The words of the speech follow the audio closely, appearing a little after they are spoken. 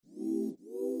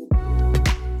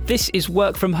This is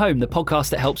Work From Home, the podcast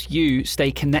that helps you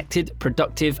stay connected,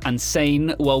 productive and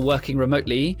sane while working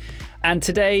remotely. And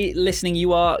today, listening,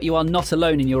 you are not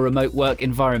alone in your remote work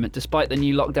environment. Despite the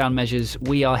new lockdown measures,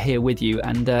 we are here with you.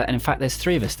 And in fact, there's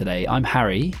three of us today. I'm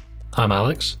Harry. I'm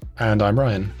Alex. And I'm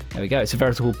Ryan. There we go. It's a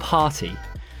veritable party.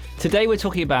 Today, we're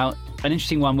talking about an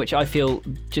interesting one, which I feel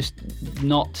just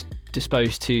not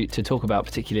disposed to talk about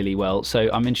particularly well. So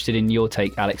I'm interested in your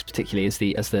take, Alex, particularly as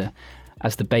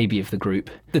the baby of the group.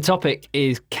 The topic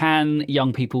is, can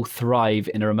young people thrive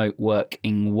in a remote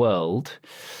working world?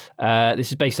 This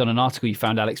is based on an article you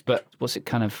found, Alex, but what's it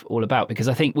kind of all about? Because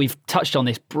I think we've touched on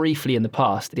this briefly in the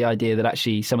past, the idea that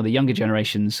actually some of the younger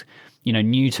generations,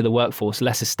 new to the workforce,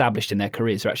 less established in their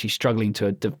careers, are actually struggling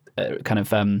to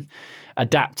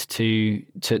adapt to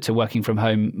working from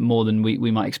home more than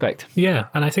we might expect. Yeah,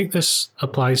 and I think this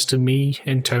applies to me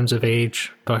in terms of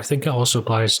age, but I think it also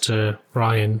applies to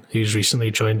Ryan, who's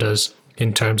recently joined us,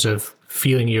 in terms of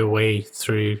feeling your way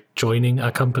through joining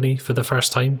a company for the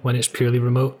first time when it's purely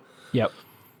remote. Yep.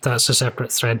 That's a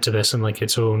separate thread to this and like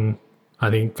its own, I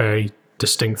think, very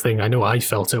distinct thing. I know I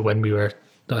felt it when we were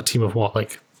a team of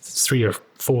 3 or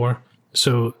 4.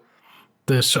 So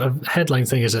the sort of headline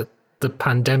thing is that the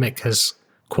pandemic has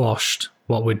quashed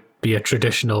what would be a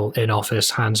traditional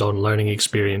in-office hands-on learning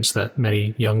experience that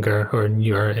many younger or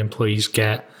newer employees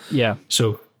get. Yeah.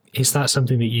 So is that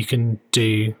something that you can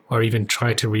do or even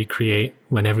try to recreate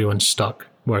when everyone's stuck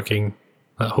working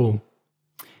at home?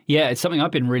 Yeah, it's something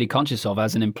I've been really conscious of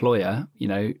as an employer.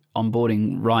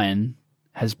 Onboarding Ryan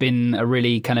has been a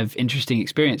really kind of interesting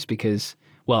experience because,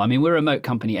 we're a remote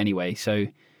company anyway, so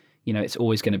it's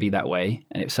always going to be that way.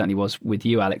 And it certainly was with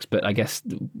you, Alex. But I guess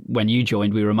when you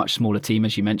joined, we were a much smaller team,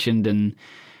 as you mentioned, and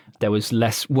there was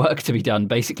less work to be done,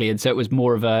 basically. And so it was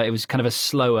it was kind of a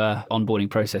slower onboarding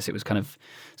process. It was kind of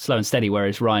slow and steady,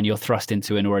 whereas Ryan, you're thrust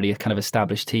into an already kind of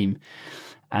established team.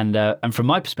 And from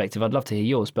my perspective, I'd love to hear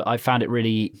yours, but I found it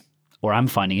really, or I'm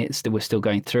finding it, we're still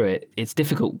going through it. It's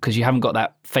difficult because you haven't got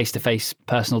that face-to-face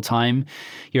personal time.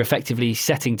 You're effectively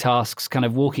setting tasks, kind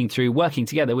of walking through, working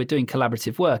together. We're doing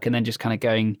collaborative work and then just kind of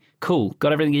going, cool,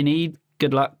 got everything you need,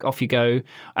 good luck, off you go.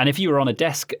 And if you were on a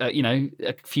desk,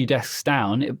 a few desks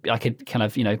down, I could kind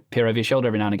of, peer over your shoulder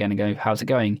every now and again and go, how's it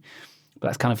going? But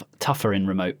that's kind of tougher in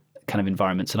remote kind of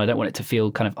environments, and I don't want it to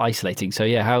feel kind of isolating. So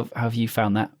yeah, how have you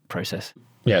found that process?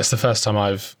 Yeah, it's the first time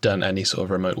I've done any sort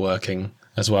of remote working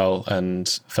as well,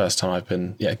 and first time I've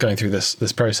been going through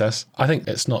this process. I think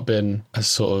it's not been as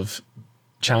sort of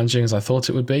challenging as I thought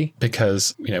it would be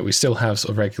because, we still have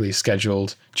sort of regularly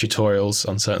scheduled tutorials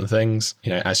on certain things,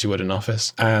 as you would in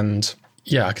office. And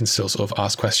yeah, I can still sort of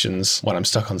ask questions when I'm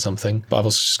stuck on something, but I've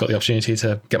also just got the opportunity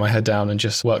to get my head down and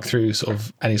just work through sort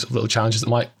of any sort of little challenges that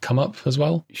might come up as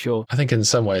well. Sure. I think in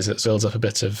some ways it builds up a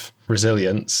bit of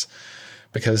resilience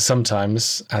because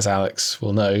sometimes, as Alex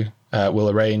will know, we'll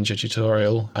arrange a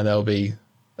tutorial and there'll be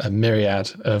a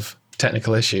myriad of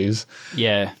technical issues.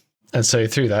 Yeah. And so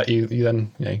through that, you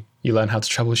then, you learn how to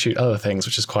troubleshoot other things,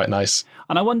 which is quite nice.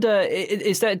 And I wonder,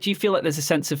 do you feel like there's a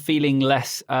sense of feeling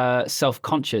less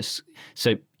self-conscious?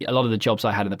 So a lot of the jobs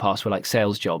I had in the past were like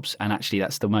sales jobs. And actually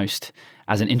that's the most,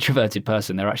 as an introverted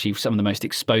person, they're actually some of the most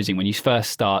exposing. When you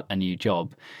first start a new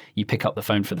job, you pick up the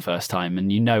phone for the first time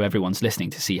and everyone's listening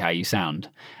to see how you sound.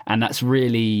 And that's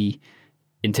really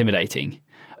intimidating.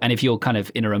 And if you're kind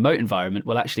of in a remote environment,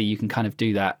 well, actually you can kind of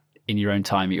do that in your own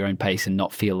time, at your own pace, and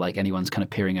not feel like anyone's kind of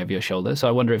peering over your shoulder. So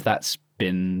I wonder if that's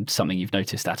been something you've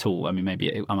noticed at all. I mean,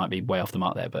 maybe I might be way off the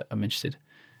mark there, but I'm interested.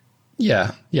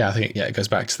 Yeah, I think it goes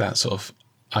back to that sort of,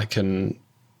 I can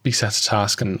be set a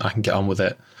task and I can get on with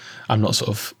it. I'm not sort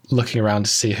of looking around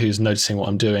to see who's noticing what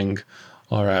I'm doing,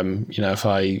 or if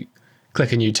I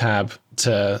click a new tab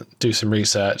to do some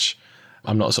research,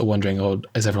 I'm not sort of wondering,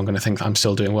 is everyone going to think I'm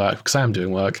still doing work? Because I am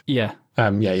doing work. Yeah.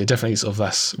 You're definitely sort of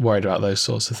less worried about those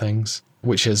sorts of things,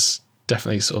 which is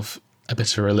definitely sort of a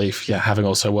bit of a relief. Yeah, having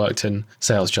also worked in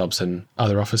sales jobs and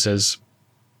other offices,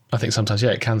 I think sometimes,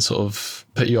 it can sort of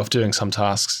put you off doing some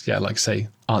tasks. Yeah, like say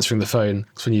answering the phone.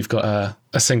 Because when you've got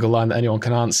a single line that anyone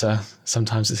can answer,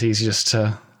 sometimes it's easy just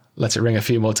to let it ring a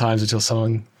few more times until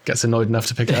someone gets annoyed enough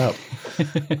to pick it up.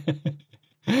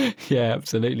 Yeah,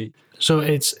 absolutely. So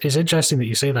it's interesting that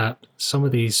you say that. Some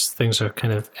of these things are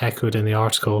kind of echoed in the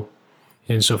article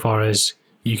insofar as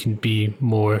you can be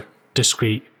more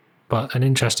discreet. But an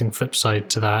interesting flip side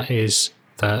to that is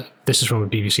that this is from a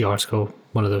BBC article,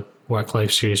 one of the Work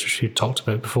Life series which we talked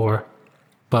about before.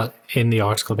 But in the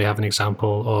article, they have an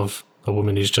example of a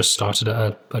woman who's just started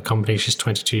at a company. She's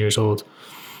 22 years old.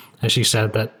 And she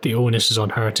said that the onus is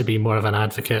on her to be more of an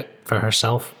advocate for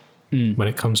herself when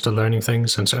it comes to learning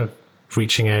things and sort of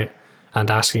reaching out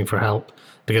and asking for help.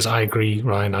 Because I agree,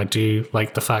 Ryan, I do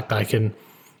like the fact that I can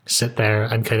sit there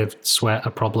and kind of sweat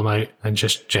a problem out and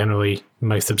just generally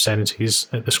mouth obscenities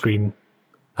at the screen,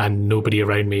 and nobody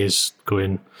around me is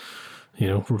going,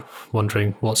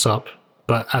 wondering what's up.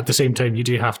 But at the same time, you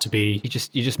do have to be... You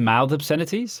just mouth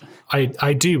obscenities?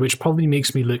 I do, which probably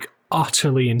makes me look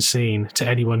utterly insane to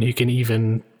anyone who can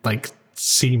even,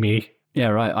 see me. Yeah,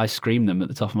 right. I scream them at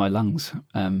the top of my lungs.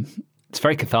 It's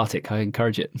very cathartic. I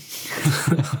encourage it.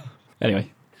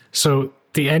 Anyway. So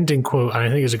the ending quote, and I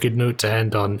think is a good note to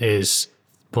end on, is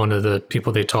one of the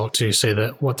people they talk to say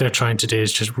that what they're trying to do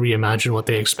is just reimagine what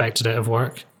they expected out of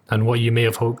work, and what you may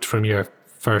have hoped from your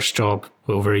first job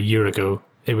over a year ago.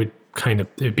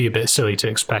 It'd be a bit silly to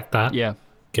expect that,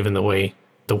 given the way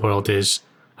the world is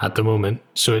at the moment.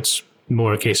 So it's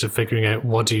more a case of figuring out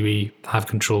what do we have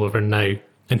control over now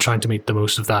and trying to make the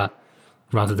most of that,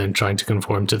 rather than trying to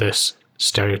conform to this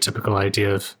stereotypical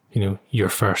idea of, your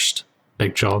first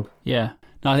big job. Yeah.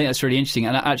 No, I think that's really interesting.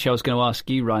 And actually, I was going to ask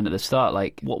you, Ryan, at the start,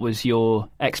 what was your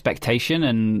expectation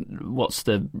and what's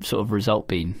the sort of result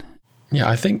been? Yeah,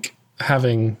 I think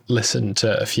having listened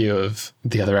to a few of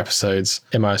the other episodes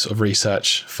in my sort of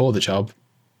research for the job,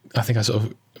 I think I sort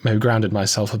of maybe grounded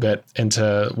myself a bit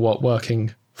into what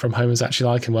working from home is actually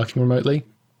like and working remotely.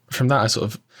 From that, I sort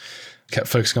of kept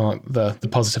focusing on the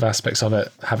positive aspects of it,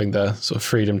 having the sort of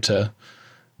freedom to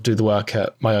do the work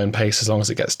at my own pace as long as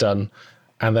it gets done.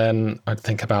 And then I'd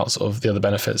think about sort of the other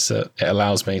benefits that it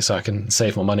allows me, so I can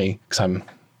save more money because I'm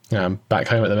back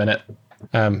home at the minute.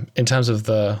 In terms of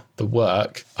the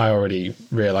work, I already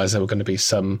realised there were going to be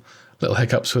some little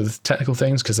hiccups with technical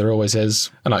things, because there always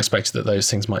is. And I expected that those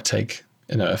things might take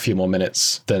a few more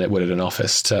minutes than it would at an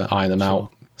office to iron them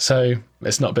out. So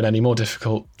it's not been any more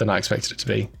difficult than I expected it to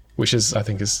be, which is, I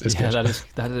think, is good.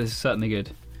 That is certainly good.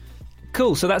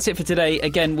 Cool, so that's it for today.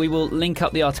 Again, we will link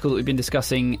up the article that we've been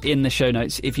discussing in the show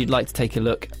notes if you'd like to take a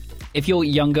look. If you're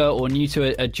younger or new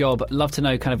to a job, I'd love to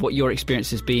know kind of what your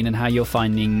experience has been and how you're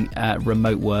finding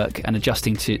remote work and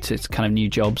adjusting to kind of new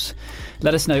jobs.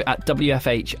 Let us know at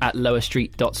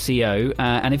wfh@lowerstreet.co.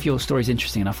 And if your story is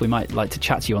interesting enough, we might like to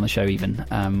chat to you on the show even.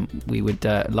 We would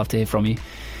love to hear from you.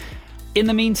 In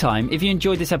the meantime, if you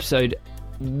enjoyed this episode,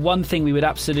 one thing we would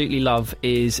absolutely love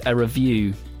is a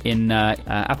review in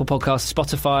Apple Podcasts,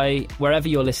 Spotify, wherever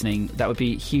you're listening. That would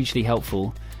be hugely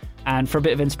helpful. And for a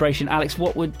bit of inspiration, Alex,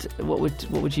 what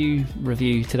would you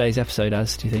review today's episode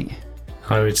as, do you think?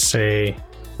 I would say,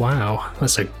 wow,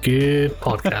 that's a good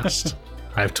podcast.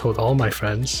 I've told all my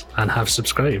friends and have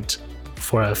subscribed.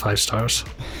 4 out of 5 stars.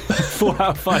 4 out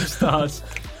of 5 stars.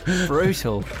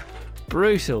 Brutal.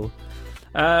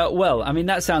 Well, I mean,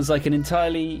 that sounds like an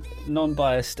entirely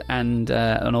non-biased and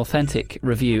an authentic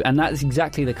review, and that's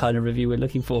exactly the kind of review we're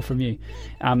looking for from you.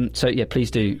 So yeah,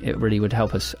 please do. It really would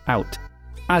help us out.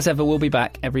 As ever, we'll be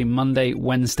back every Monday,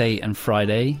 Wednesday and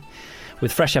Friday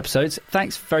with fresh episodes.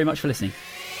 Thanks very much for listening.